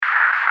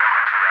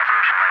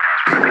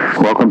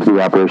Welcome to the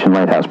Operation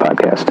Lighthouse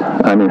podcast.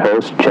 I'm your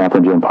host,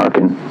 Chaplain Jim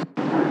Parkin.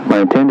 My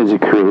intent is to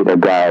create a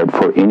guide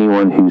for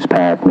anyone whose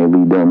path may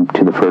lead them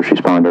to the first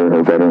responder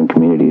or veteran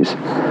communities.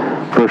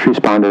 First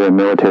responder and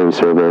military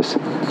service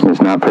is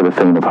not for the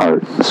faint of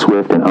heart.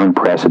 Swift and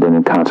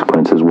unprecedented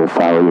consequences will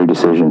follow your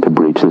decision to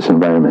breach this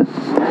environment.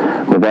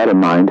 With that in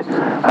mind,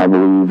 I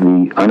believe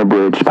the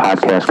unabridged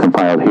podcast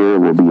compiled here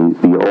will be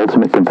the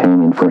ultimate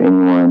companion for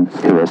anyone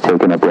who has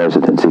taken up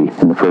residency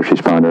in the first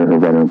responder or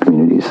veteran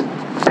communities.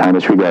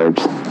 Kindest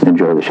regards.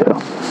 Enjoy the show.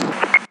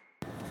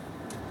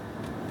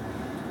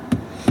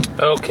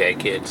 Okay,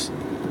 kids.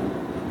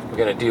 We're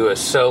going to do a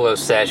solo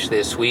sesh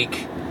this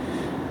week.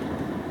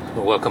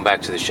 Welcome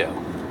back to the show.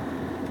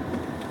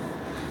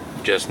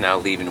 Just now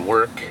leaving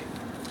work.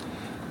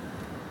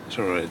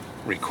 So we're going to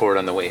record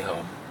on the way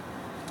home.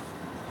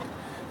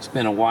 It's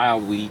been a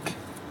wild week.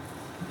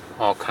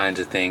 All kinds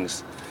of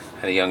things.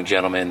 Had a young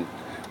gentleman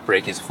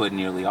break his foot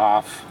nearly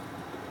off.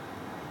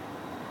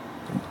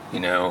 You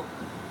know,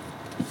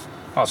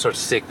 all sorts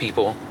of sick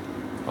people.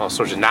 All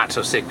sorts of not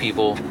so sick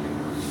people.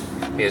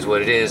 Is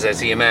what it is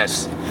as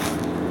EMS.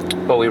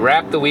 But we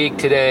wrapped the week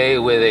today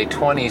with a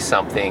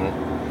 20-something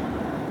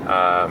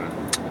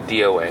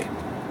DOA,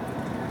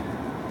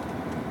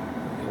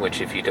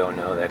 which, if you don't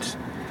know, that's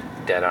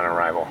dead on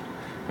arrival.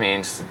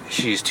 Means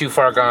she's too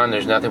far gone,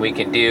 there's nothing we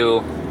can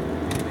do,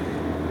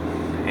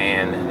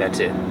 and that's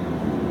it.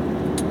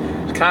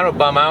 It's kind of a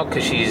bum out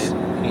because she's,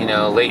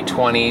 late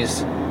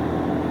 20s,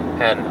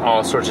 had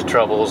all sorts of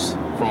troubles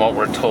from what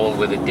we're told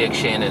with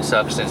addiction and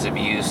substance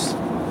abuse.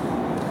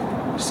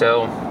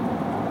 So,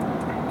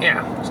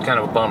 yeah, it's kind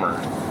of a bummer.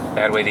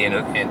 Bad way to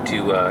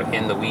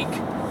end the week.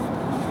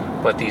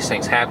 But these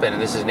things happen,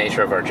 and this is the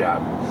nature of our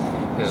job.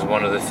 This is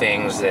one of the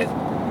things that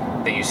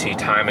you see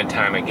time and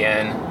time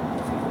again.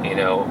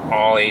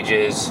 All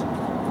ages.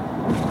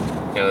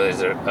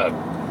 There's a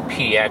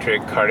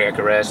pediatric cardiac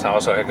arrest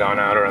also had gone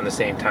out around the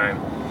same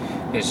time.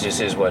 It just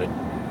is what it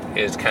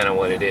is, kind of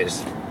what it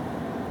is.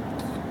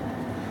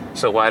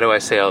 So why do I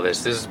say all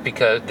this?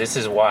 This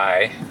is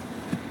why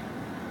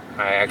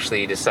I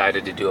actually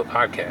decided to do a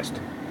podcast.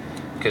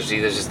 Because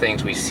these are just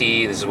things we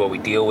see, this is what we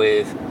deal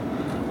with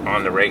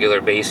on the regular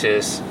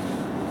basis.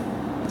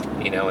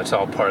 It's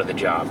all part of the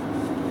job.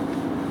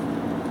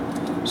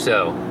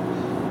 So,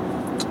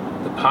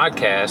 the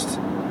podcast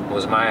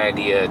was my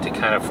idea to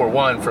kind of,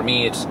 for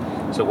me, it's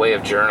a way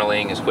of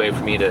journaling, it's a way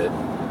for me to,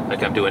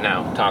 like I'm doing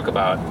now, talk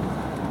about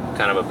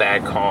kind of a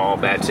bad call,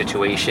 bad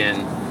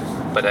situation,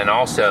 but then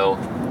also,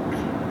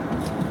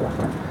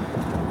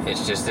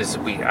 it's just this.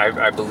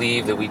 I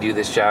believe that we do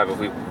this job.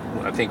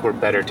 I think we're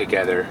better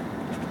together.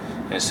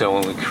 And so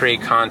when we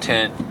create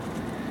content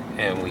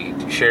and we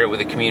share it with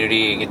the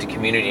community, get the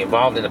community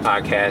involved in the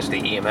podcast,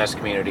 the EMS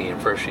community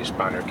and first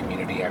responder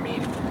community,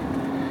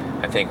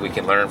 I think we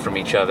can learn from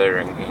each other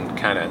and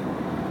kind of,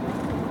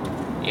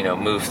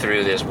 move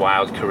through this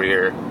wild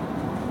career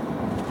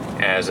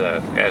as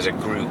a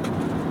group.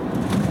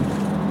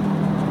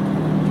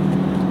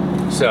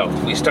 So,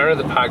 we started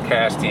the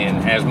podcast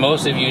as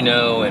most of you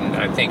know, and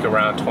I think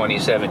around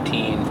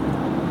 2017,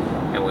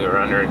 and we were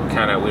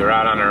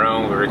out on our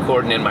own. We were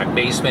recording in my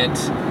basement.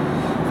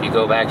 If you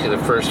go back to the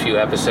first few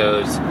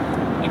episodes,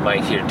 you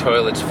might hear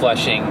toilets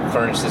flushing,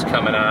 furnaces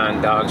coming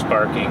on, dogs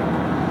barking.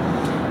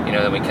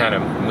 Then we kind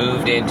of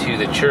moved into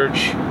the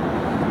church,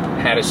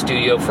 had a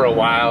studio for a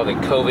while,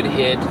 then COVID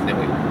hit, then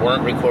we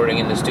weren't recording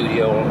in the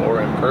studio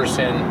or in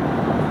person.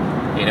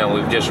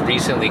 We've just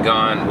recently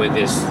gone with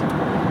this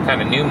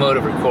kind of new mode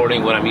of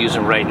recording, what I'm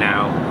using right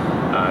now,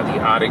 the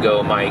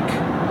Audigo mic.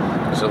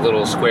 It's a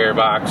little square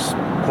box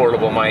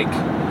portable mic,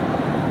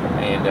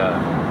 and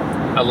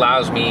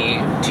allows me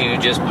to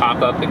just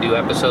pop up and do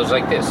episodes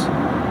like this.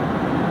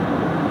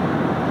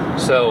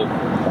 So,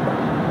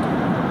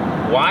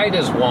 why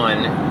does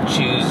one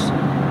choose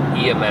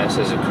EMS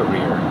as a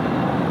career?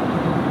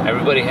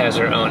 Everybody has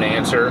their own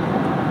answer,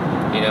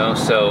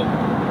 so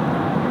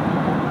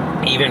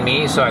even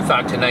me, so I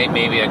thought tonight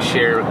maybe I'd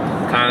share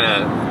kind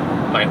of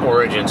my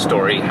origin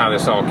story, how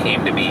this all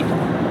came to be.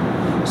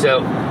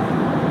 So,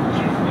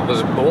 I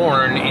was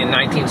born in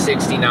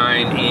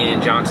 1969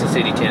 in Johnson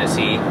City,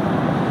 Tennessee.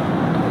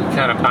 We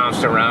kind of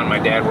bounced around. My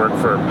dad worked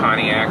for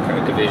Pontiac,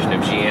 a division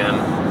of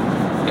GM.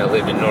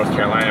 Lived in North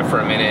Carolina for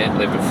a minute,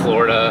 lived in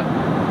Florida,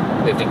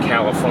 lived in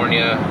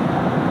California.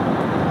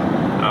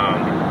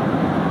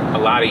 A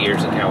lot of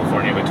years in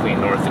California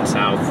between North and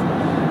South.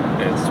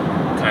 It's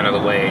kind of the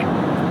way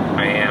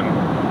I am.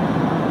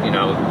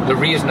 The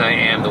reason I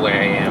am the way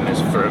I am is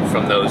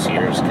from those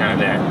years,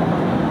 kind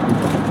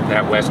of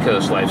that West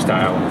Coast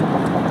lifestyle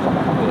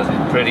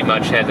pretty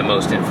much had the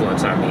most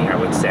influence on me, I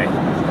would say.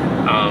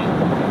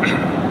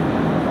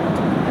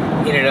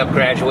 Ended up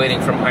graduating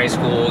from high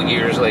school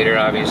years later,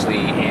 obviously,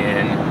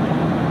 in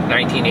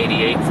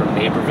 1988 from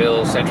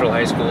Naperville Central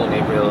High School,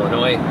 Naperville,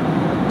 Illinois,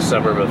 a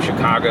suburb of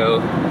Chicago.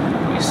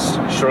 We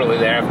shortly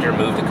thereafter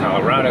moved to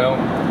Colorado,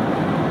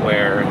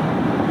 where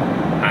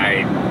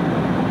I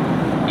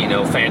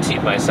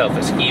fancied myself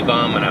a ski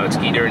bum, and I would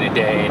ski during the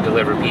day and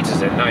deliver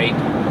pizzas at night.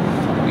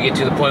 We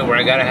get to the point where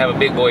I got to have a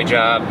big boy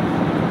job.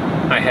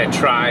 I had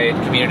tried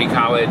community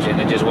college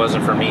and it just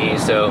wasn't for me,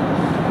 so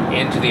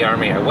into the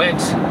Army I went.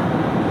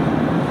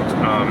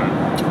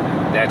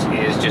 That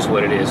is just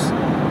what it is.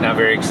 Not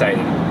very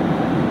exciting.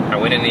 I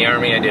went in the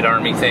Army, I did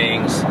Army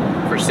things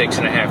for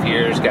 6.5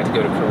 years, got to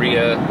go to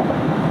Korea,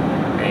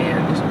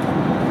 and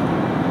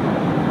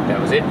that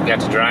was it. Got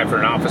to drive for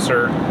an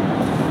officer,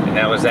 and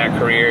that was that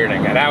career, and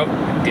I got out,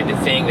 did the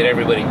thing that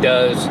everybody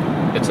does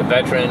that's a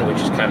veteran, which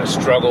is kind of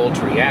struggle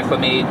to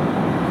reacclimate,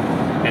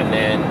 and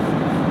then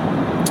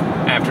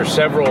after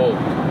several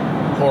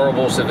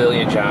horrible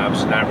civilian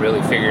jobs, not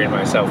really figuring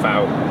myself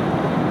out,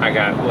 I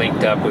got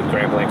linked up with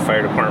Grand Blanc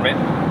Fire Department,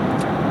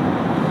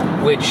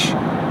 which,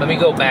 let me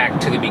go back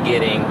to the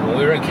beginning. When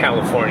we were in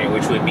California,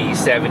 which would be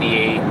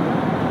 78,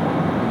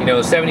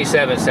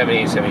 77,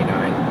 78,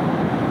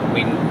 79,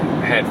 we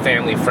had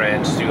family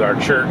friends through our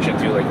church and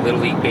through like Little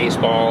League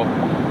Baseball,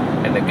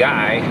 and the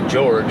guy,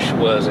 George,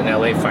 was an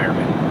LA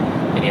fireman,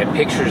 and he had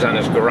pictures on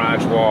his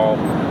garage wall,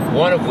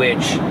 one of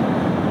which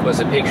was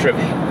a picture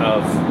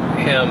of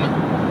him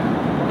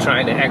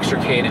trying to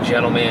extricate a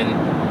gentleman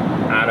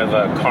out of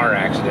a car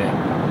accident.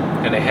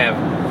 And they have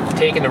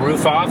taken the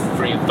roof off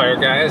for you fire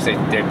guys.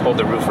 They pulled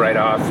the roof right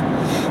off.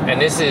 And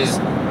this is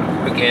the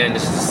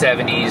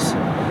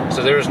 70s,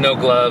 so there was no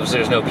gloves,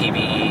 there's no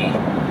PPE.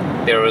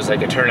 There was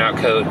like a turnout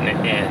coat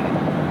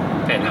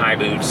and high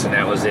boots, and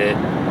that was it.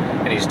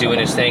 And he's doing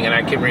his thing, and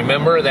I can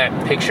remember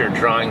that picture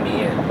drawing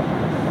me in,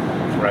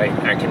 right?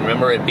 I can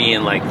remember it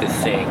being like the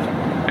thing.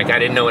 Like, I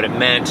didn't know what it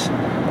meant.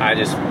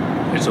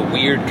 It's a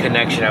weird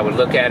connection. I would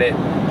look at it,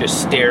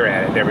 just stare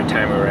at it every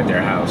time we were at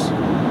their house.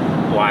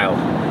 Wild.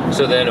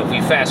 So then if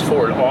we fast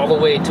forward all the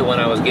way to when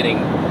I was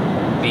getting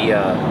the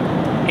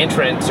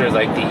entrance, or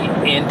like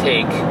the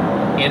intake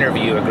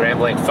interview at Grand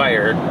Blanc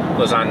Fire,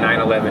 was on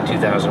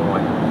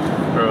 9/11/2001.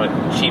 Remember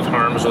when Chief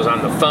Harms was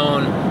on the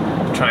phone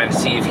trying to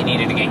see if he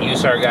needed to get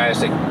USAR guys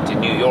to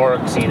New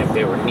York, seeing if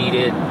they were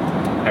needed.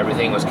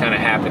 Everything was kind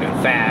of happening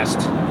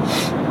fast.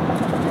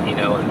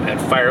 And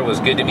fire was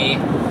good to me.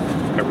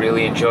 I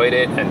really enjoyed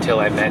it until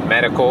I met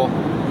medical.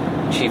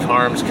 Chief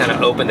Harms kind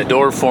of opened the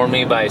door for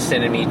me by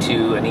sending me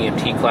to an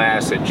EMT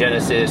class at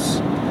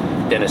Genesis.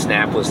 Dennis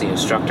Knapp was the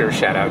instructor.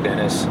 Shout out,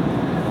 Dennis.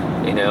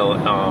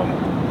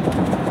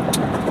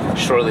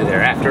 Shortly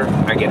thereafter,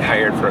 I get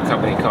hired for a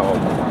company called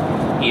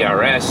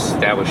ERS.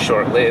 That was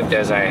short-lived,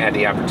 as I had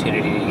the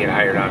opportunity to get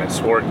hired on at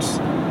Swartz,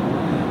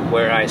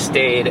 where I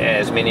stayed,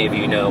 as many of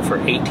you know, for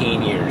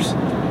 18 years.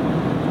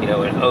 In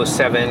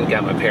 2007,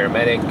 got my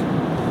paramedic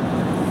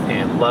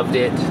and loved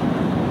it,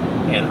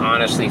 and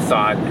honestly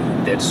thought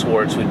that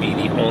Swartz would be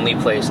the only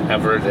place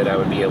ever that I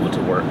would be able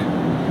to work.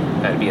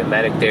 I'd be a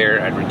medic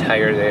there, I'd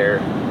retire there,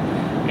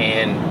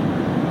 and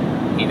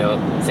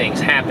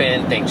things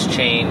happened, things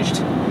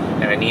changed,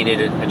 and I needed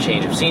a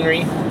change of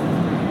scenery,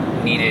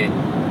 needed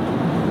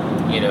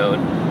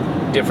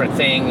different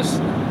things,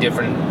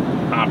 different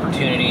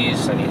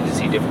opportunities. I needed to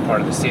see a different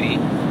part of the city.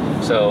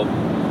 So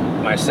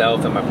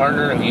myself and my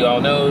partner, who you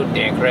all know,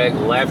 Dan Craig,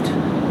 left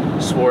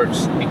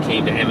Swartz and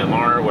came to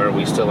MMR, where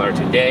we still are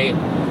today,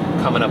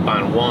 coming up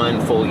on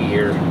 1 full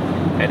year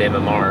at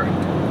MMR.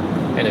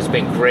 And it's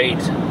been great.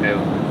 I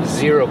have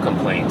zero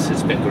complaints.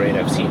 It's been great.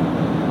 I've seen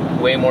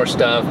way more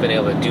stuff, been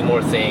able to do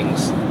more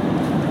things.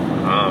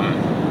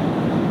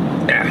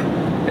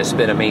 It's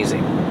been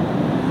amazing.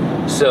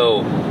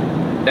 So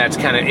that's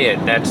kind of it.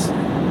 That's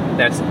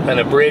an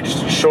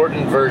abridged,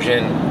 shortened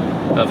version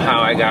of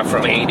how I got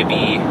from A to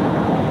B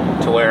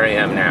to where I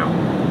am now.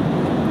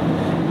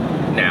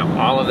 Now,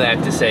 all of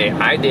that to say,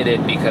 I did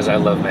it because I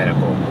love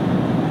medical,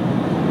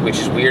 which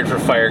is weird for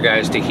fire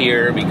guys to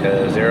hear,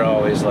 because they're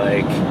always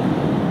like,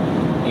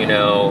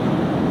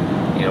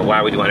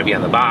 why would you want to be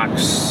on the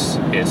box?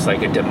 It's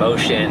like a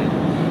demotion.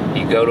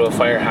 You go to a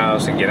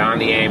firehouse and get on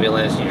the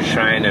ambulance, and you're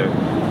trying to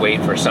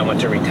wait for someone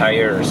to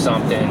retire or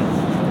something,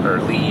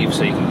 or leave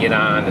so you can get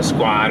on the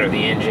squad or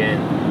the engine.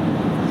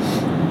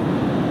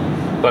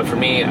 But for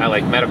me, I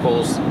like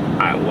medicals.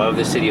 I love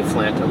the city of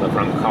Flint. I love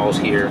running the calls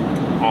here.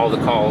 All the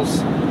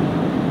calls,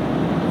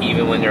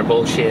 even when they're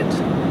bullshit,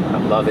 I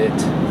love it.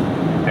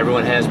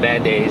 Everyone has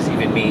bad days,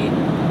 even me,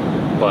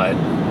 but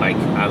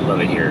I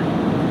love it here.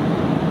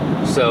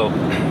 So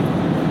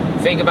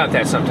think about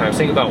that sometimes.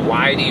 Think about,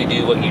 why do you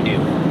do what you do?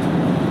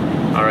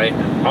 All right.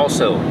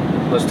 Also,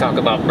 let's talk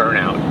about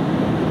burnout.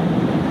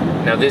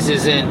 Now, this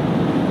isn't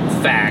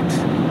fact.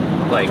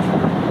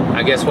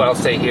 I guess what I'll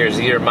say here is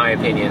either my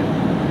opinion.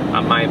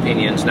 My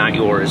opinion's not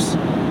yours.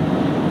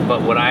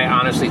 But what I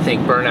honestly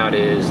think burnout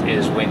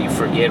is when you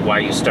forget why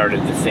you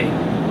started the thing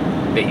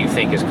that you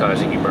think is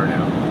causing you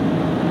burnout.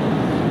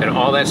 And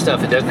all that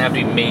stuff, it doesn't have to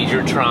be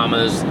major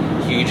traumas,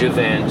 huge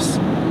events.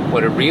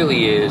 What it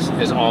really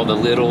is all the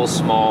little,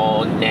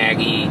 small,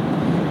 naggy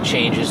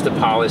changes to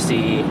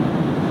policy,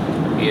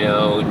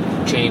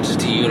 changes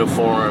to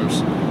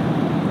uniforms,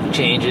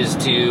 changes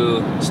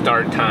to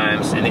start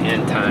times and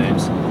end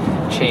times,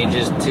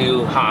 changes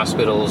to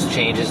hospitals,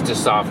 changes to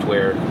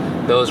software.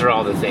 Those are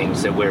all the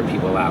things that wear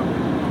people out.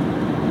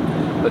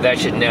 But that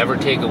should never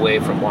take away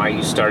from why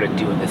you started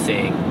doing the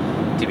thing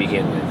to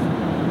begin with.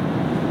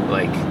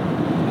 Like,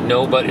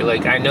 nobody,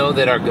 like, I know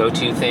that our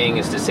go-to thing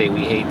is to say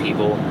we hate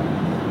people.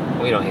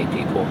 We don't hate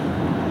people.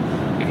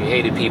 If you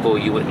hated people,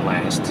 you wouldn't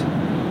last.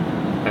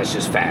 That's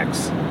just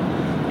facts.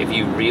 If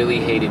you really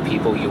hated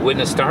people, you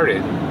wouldn't have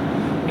started,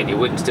 and you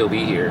wouldn't still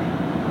be here.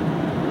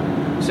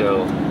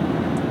 So,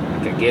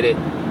 like, I get it.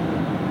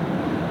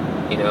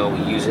 You know,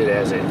 we use it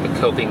as a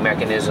coping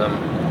mechanism.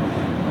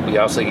 We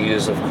also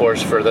use, of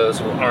course, for those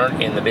who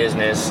aren't in the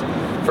business,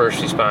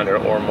 first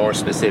responder, or more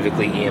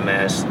specifically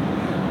EMS,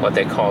 what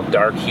they call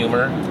dark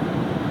humor.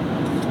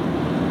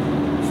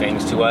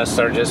 Things to us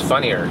are just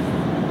funnier.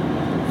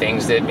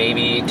 Things that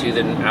maybe to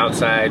the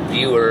outside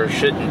viewer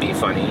shouldn't be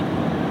funny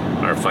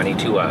are funny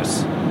to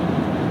us.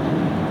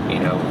 You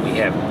know, we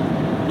have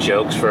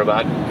jokes for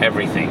about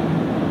everything.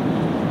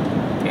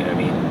 You know what I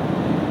mean?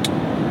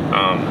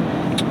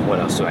 What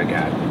else do I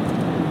got?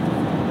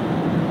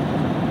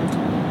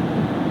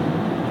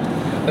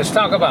 Let's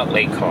talk about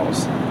late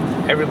calls.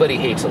 Everybody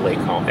hates a late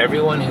call.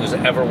 Everyone who's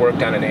ever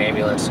worked on an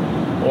ambulance,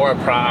 or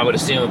I would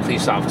assume a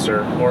police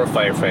officer or a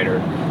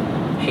firefighter,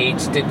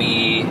 hates to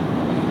be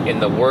in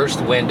the worst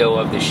window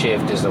of the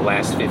shift is the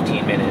last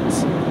 15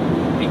 minutes,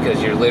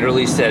 because you're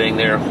literally sitting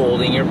there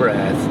holding your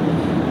breath,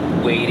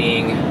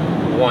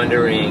 waiting,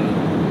 wondering,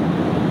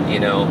 you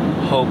know,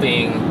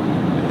 hoping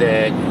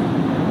that,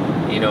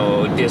 you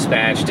know,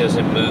 dispatch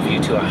doesn't move you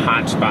to a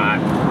hot spot,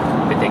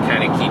 that they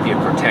kind of keep you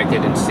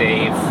protected and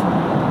safe.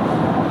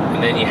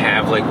 And then you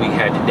have, like we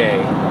had today,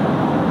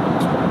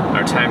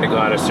 our time to go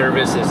out of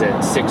service is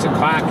at 6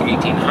 o'clock,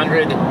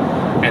 1800,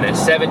 and at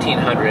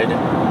 1700,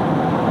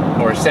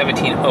 or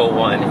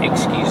 1701,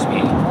 excuse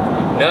me.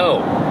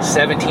 No,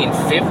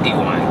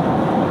 1751.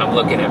 I'm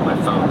looking at my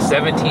phone.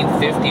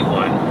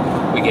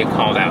 1751, we get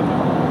called out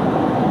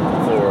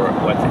for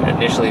what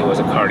initially was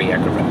a cardiac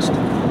arrest.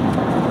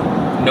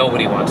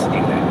 Nobody wants to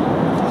do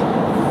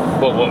that.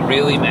 But what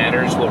really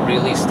matters, what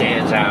really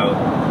stands out,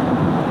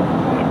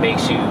 what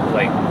makes you,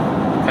 like,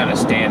 kind of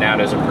stand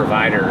out as a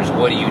provider is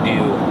what do you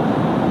do?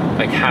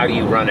 Like, how do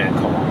you run that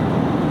call?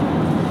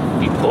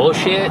 Do you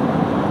bullshit?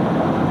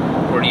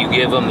 Or do you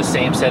give them the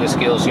same set of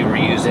skills you were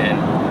using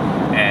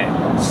at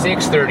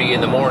 6:30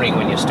 in the morning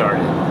when you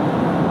started?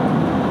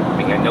 I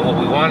mean, I know what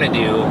we want to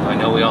do. I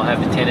know we all have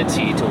the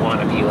tendency to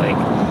want to be like,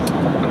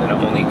 I'm going to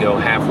only go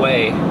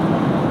halfway.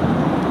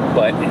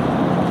 But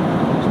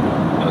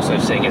no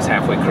such thing as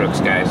halfway crooks,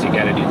 guys. You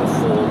got to do the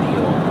full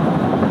deal.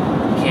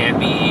 You can't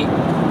be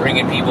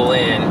bringing people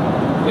in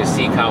with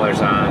seat collars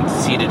on,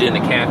 seated in the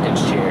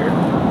captain's chair,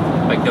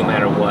 like, no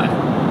matter what.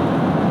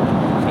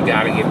 You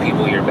got to give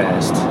people your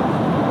best.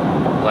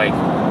 Like,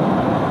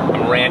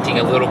 I'm ranting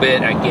a little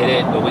bit, I get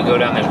it, but we go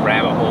down this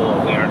rabbit hole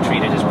and we aren't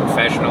treated as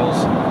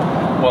professionals.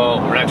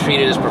 Well, we're not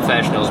treated as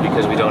professionals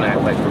because we don't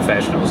act like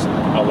professionals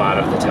a lot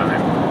of the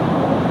time.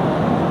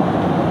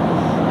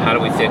 How do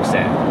we fix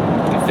that?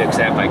 We fix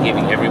that by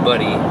giving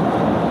everybody,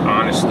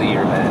 honestly,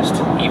 your best.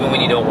 Even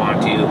when you don't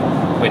want to,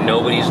 when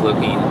nobody's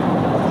looking.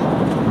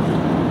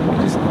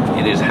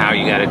 It is how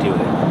you got to do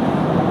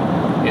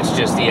it. It's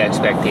just the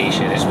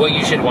expectation. It's what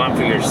you should want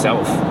for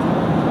yourself.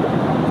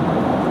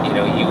 You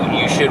know,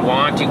 you should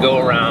want to go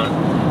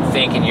around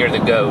thinking you're the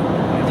GOAT,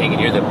 thinking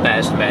you're the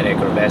best medic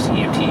or best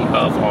EMT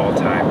of all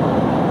time.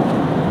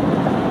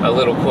 A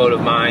little quote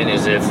of mine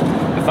is, if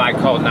I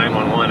called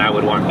 911, I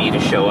would want me to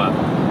show up.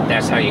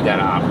 That's how you got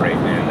to operate,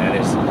 man. That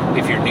is,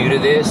 if you're new to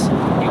this,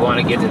 you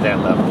want to get to that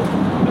level.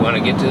 You want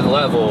to get to the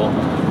level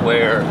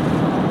where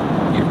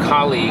your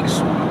colleagues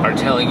are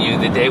telling you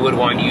that they would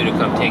want you to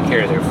come take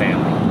care of their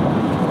family.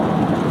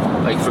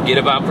 Like, forget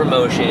about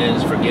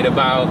promotions, forget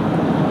about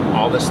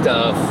all the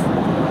stuff.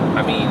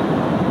 I mean,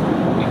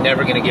 you're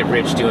never going to get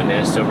rich doing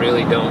this, so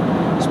really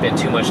don't spend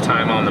too much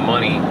time on the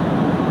money.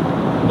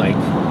 Like,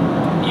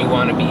 you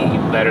want to be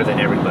better than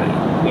everybody.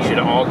 We should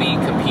all be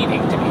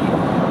competing to be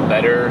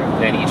better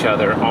than each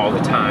other all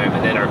the time,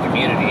 and then our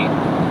community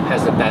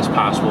has the best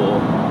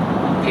possible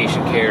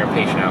patient care and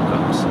patient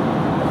outcomes.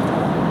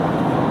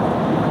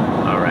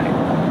 All right.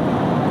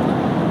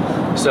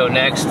 So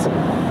next,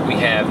 we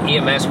have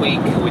EMS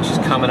Week, which is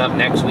coming up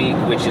next week,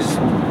 which is,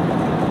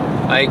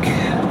 like,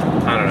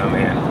 I don't know,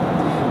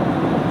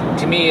 man.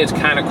 To me, it's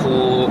kind of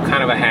cool,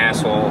 kind of a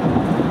hassle.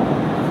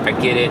 I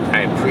get it.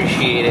 I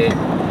appreciate it.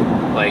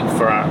 Like,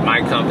 for my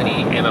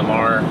company,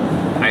 MMR,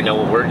 I know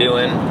what we're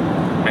doing.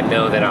 I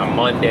know that on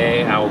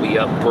Monday, I will be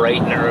up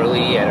bright and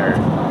early at our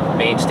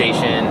main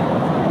station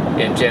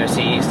in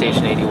Genesee,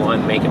 Station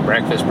 81, making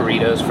breakfast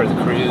burritos for the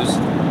crews.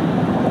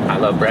 I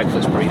love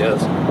breakfast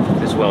burritos.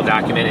 It's well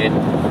documented.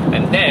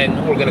 And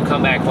then we're going to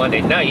come back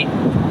Monday night.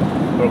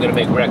 We're going to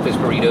make breakfast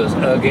burritos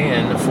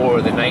again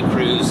for the night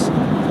crews.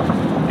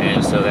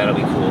 And so that'll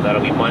be cool.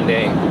 That'll be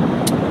Monday.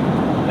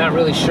 Not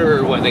really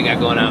sure what they got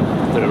going on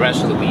for the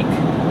rest of the week.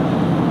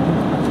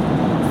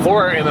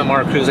 For our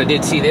MMR crews, I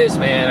did see this,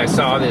 man. I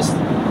saw this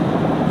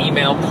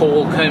email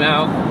poll come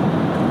out,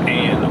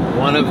 and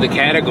one of the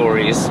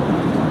categories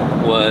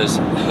was,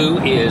 who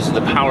is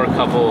the power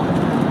couple?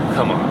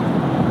 Come on.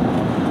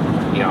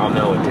 Y'all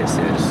know what this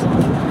is.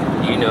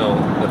 You know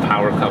the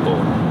power couple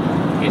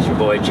is your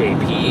boy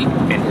JP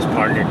and his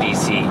partner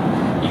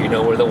DC. You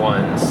know we're the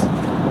ones.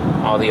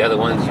 All the other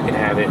ones, you can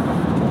have it.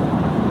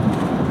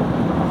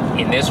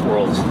 In this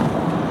world,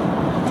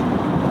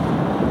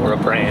 we're a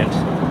brand.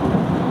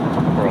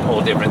 We're a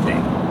whole different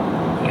thing.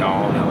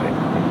 Y'all know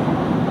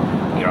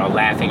it. You're all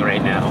laughing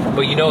right now.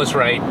 But you know it's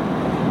right.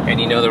 And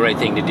you know the right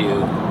thing to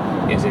do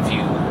is if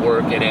you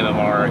work at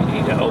MMR, you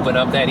need to open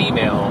up that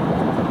email.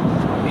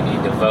 You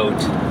need to vote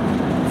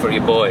for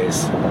your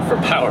boys, for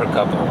Power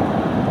Couple.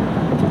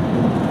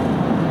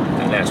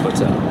 And that's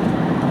what's up.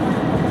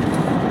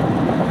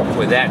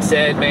 With that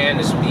said, man,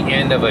 this is the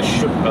end of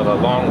a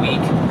long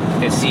week.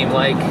 It seemed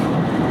like,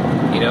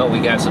 we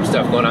got some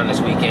stuff going on this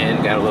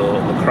weekend. Got a little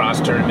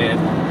lacrosse tournament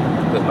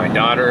with my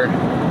daughter.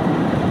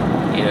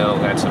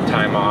 Got some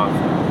time off.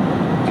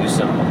 Do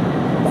some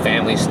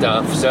family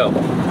stuff. So,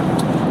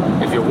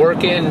 if you're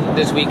working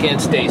this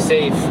weekend, stay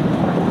safe.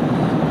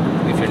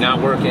 If you're not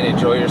working,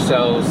 enjoy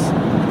yourselves.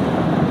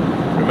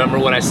 Remember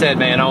what I said,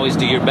 man. Always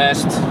do your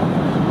best.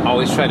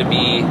 Always try to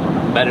be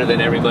better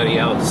than everybody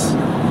else.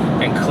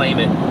 And claim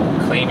it.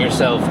 Claim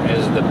yourself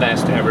as the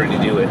best ever to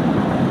do it.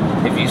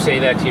 If you say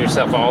that to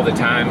yourself all the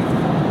time,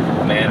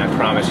 man, I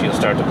promise you'll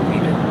start to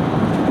believe it.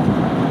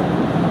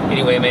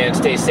 Anyway, man,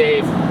 stay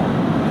safe.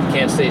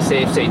 Can't stay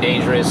safe, stay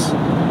dangerous.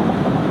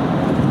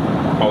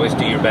 Always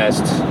do your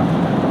best.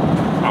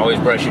 Always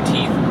brush your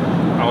teeth.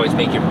 Always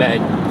make your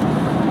bed.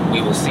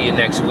 We will see you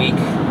next week.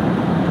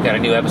 Got a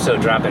new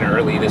episode dropping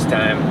early this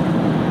time.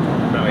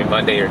 Probably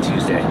Monday or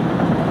Tuesday.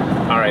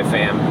 All right,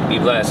 fam. Be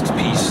blessed.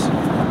 Peace.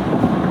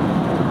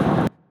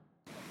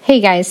 Hey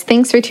guys,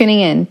 thanks for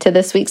tuning in to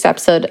this week's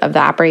episode of the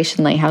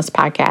Operation Lighthouse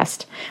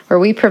podcast, where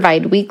we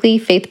provide weekly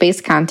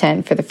faith-based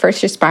content for the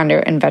first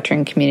responder and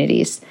veteran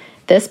communities.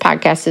 This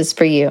podcast is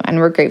for you, and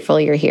we're grateful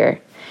you're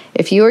here.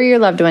 If you or your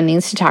loved one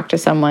needs to talk to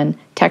someone,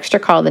 text or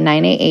call the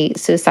 988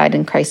 Suicide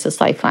and Crisis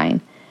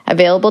Lifeline.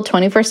 Available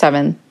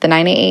 24/7, the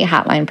 988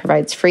 hotline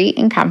provides free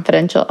and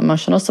confidential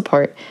emotional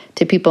support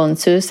to people in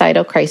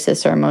suicidal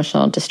crisis or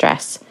emotional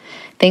distress.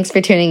 Thanks for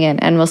tuning in,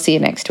 and we'll see you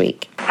next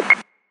week.